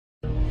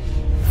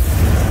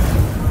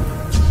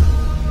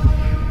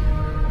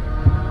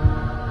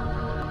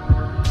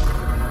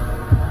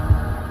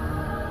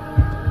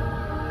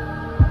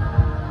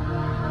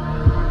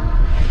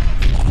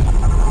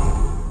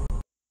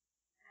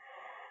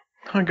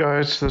Hi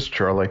guys, this is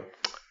Charlie.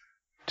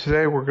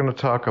 Today we're going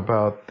to talk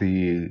about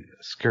the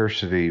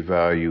scarcity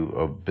value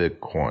of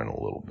Bitcoin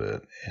a little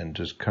bit and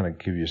just kind of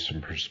give you some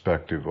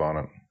perspective on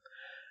it.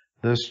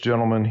 This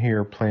gentleman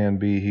here, Plan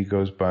B, he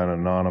goes by an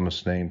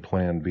anonymous name,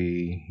 Plan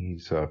B.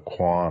 He's a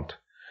quant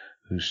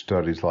who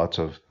studies lots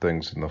of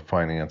things in the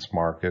finance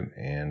market,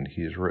 and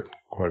he's written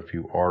quite a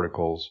few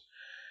articles.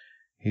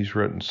 He's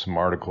written some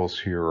articles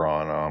here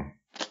on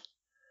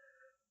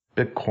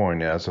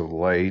Bitcoin as of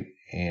late,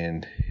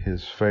 and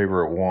his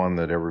favorite one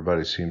that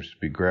everybody seems to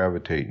be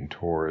gravitating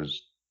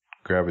towards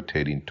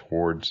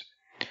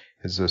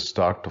is the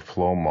stock to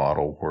flow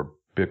model, where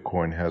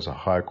Bitcoin has a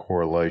high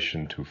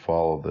correlation to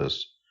follow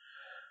this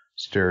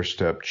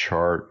stair-step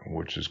chart,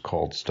 which is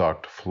called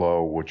stock to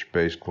flow, which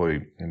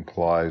basically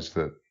implies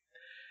that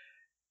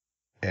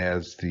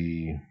as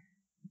the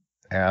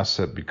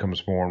asset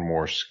becomes more and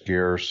more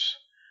scarce,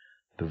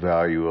 the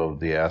value of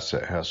the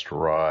asset has to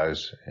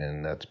rise,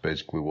 and that's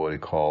basically what he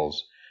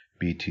calls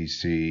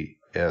BTC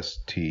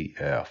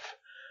STF,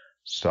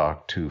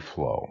 stock to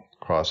flow,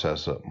 cross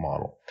asset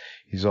model.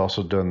 He's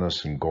also done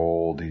this in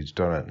gold, he's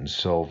done it in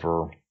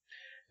silver,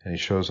 and he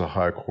shows a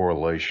high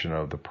correlation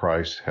of the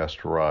price has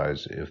to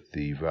rise if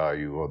the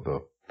value of the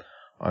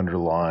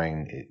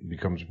underlying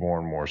becomes more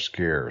and more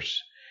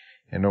scarce.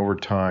 And over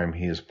time,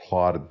 he has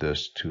plotted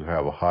this to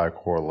have a high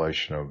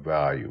correlation of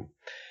value.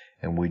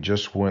 And we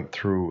just went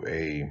through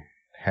a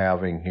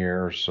halving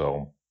here,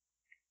 so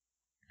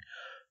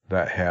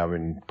that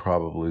halving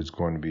probably is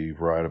going to be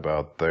right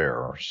about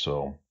there.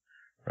 So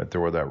right there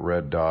where that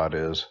red dot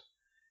is.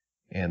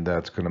 And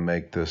that's going to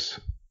make this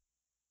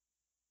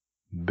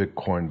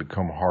Bitcoin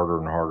become harder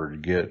and harder to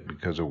get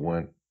because it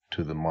went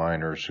to the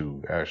miners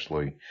who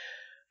actually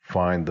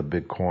find the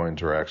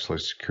Bitcoins or actually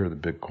secure the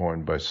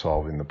Bitcoin by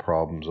solving the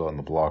problems on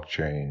the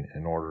blockchain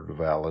in order to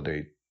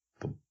validate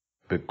the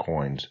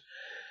Bitcoins.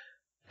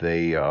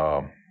 They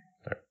are,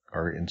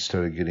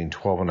 instead of getting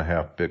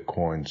 12.5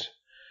 Bitcoins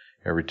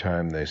every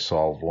time they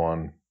solve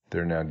one,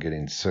 they're now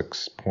getting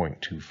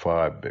 6.25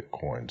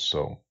 Bitcoins.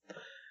 So,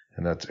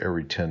 and that's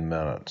every 10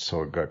 minutes.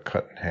 So it got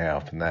cut in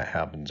half, and that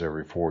happens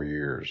every 4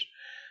 years.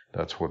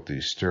 That's what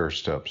these stair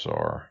steps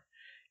are.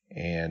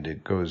 And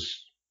it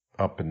goes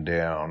up and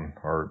down,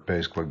 or it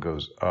basically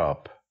goes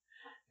up.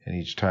 And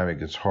each time it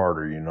gets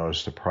harder, you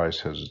notice the price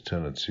has a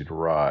tendency to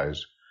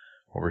rise.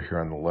 Over here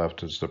on the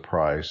left is the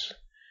price.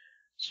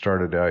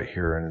 Started out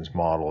here in his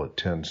model at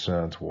 10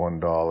 cents, $1,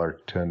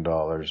 $10,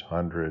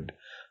 100,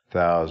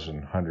 1,000,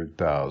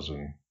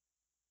 100,000.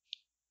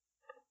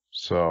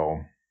 So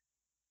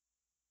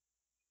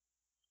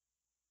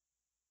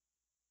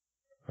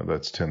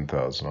that's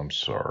 10,000, I'm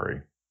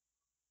sorry.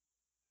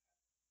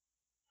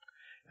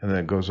 And then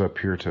it goes up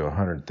here to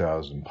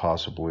 100,000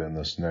 possibly in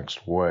this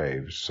next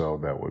wave. So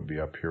that would be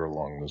up here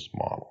along this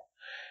model.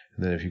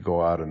 And then if you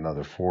go out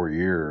another 4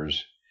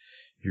 years,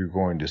 you're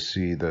going to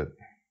see that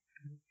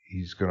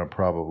he's going to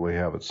probably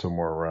have it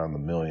somewhere around the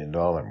 $1 million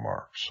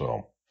mark.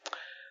 So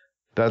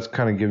that's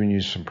kind of giving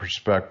you some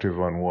perspective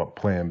on what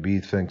Plan B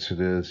thinks it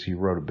is. He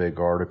wrote a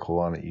big article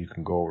on it. You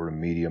can go over to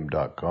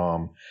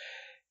medium.com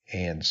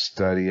and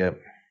study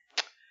it.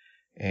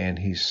 And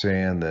he's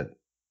saying that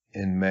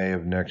in May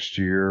of next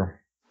year,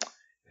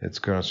 it's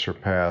going to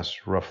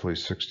surpass roughly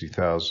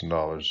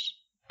 $60,000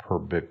 per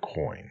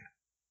Bitcoin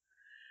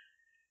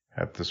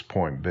at this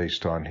point,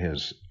 based on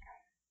his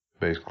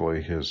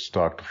basically his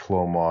stock to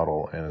flow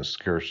model and his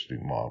scarcity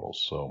model.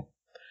 So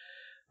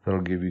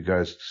that'll give you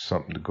guys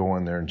something to go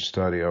in there and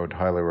study. I would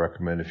highly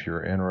recommend, if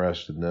you're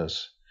interested in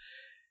this,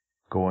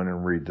 go in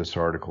and read this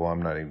article.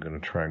 I'm not even going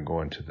to try and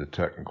go into the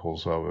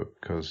technicals of it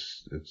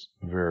because it's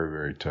very,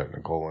 very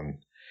technical, and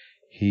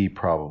he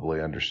probably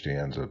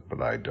understands it,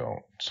 but I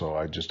don't. So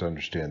I just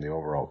understand the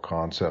overall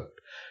concept,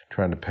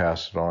 trying to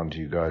pass it on to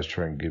you guys,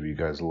 trying to give you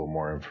guys a little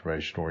more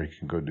information, or you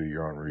can go do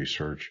your own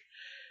research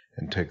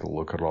and take a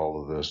look at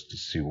all of this to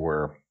see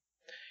where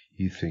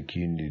you think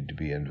you need to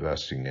be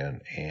investing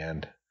in.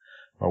 And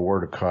my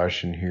word of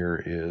caution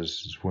here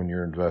is when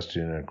you're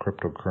investing in a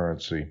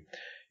cryptocurrency,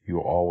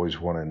 you always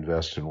want to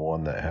invest in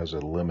one that has a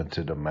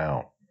limited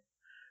amount.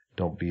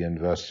 Don't be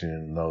investing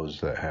in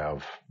those that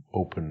have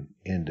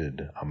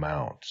open-ended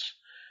amounts,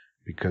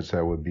 because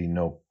that would be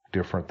no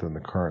different than the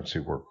currency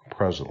we're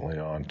presently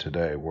on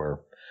today,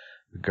 where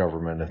the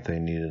government, if they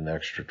need an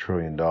extra $1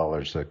 trillion,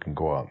 they can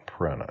go out and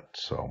print it.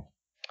 So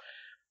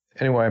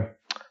anyway,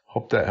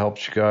 hope that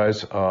helps you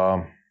guys.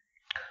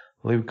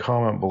 Leave a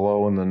comment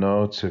below in the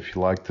notes if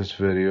you like this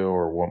video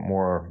or want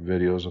more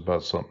videos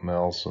about something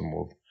else, and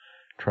we'll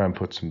try and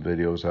put some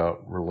videos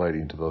out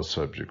relating to those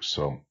subjects.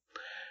 So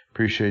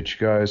appreciate you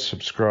guys.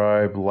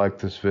 Subscribe, like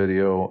this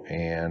video,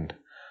 and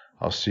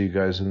I'll see you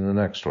guys in the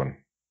next one.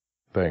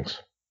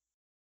 Thanks.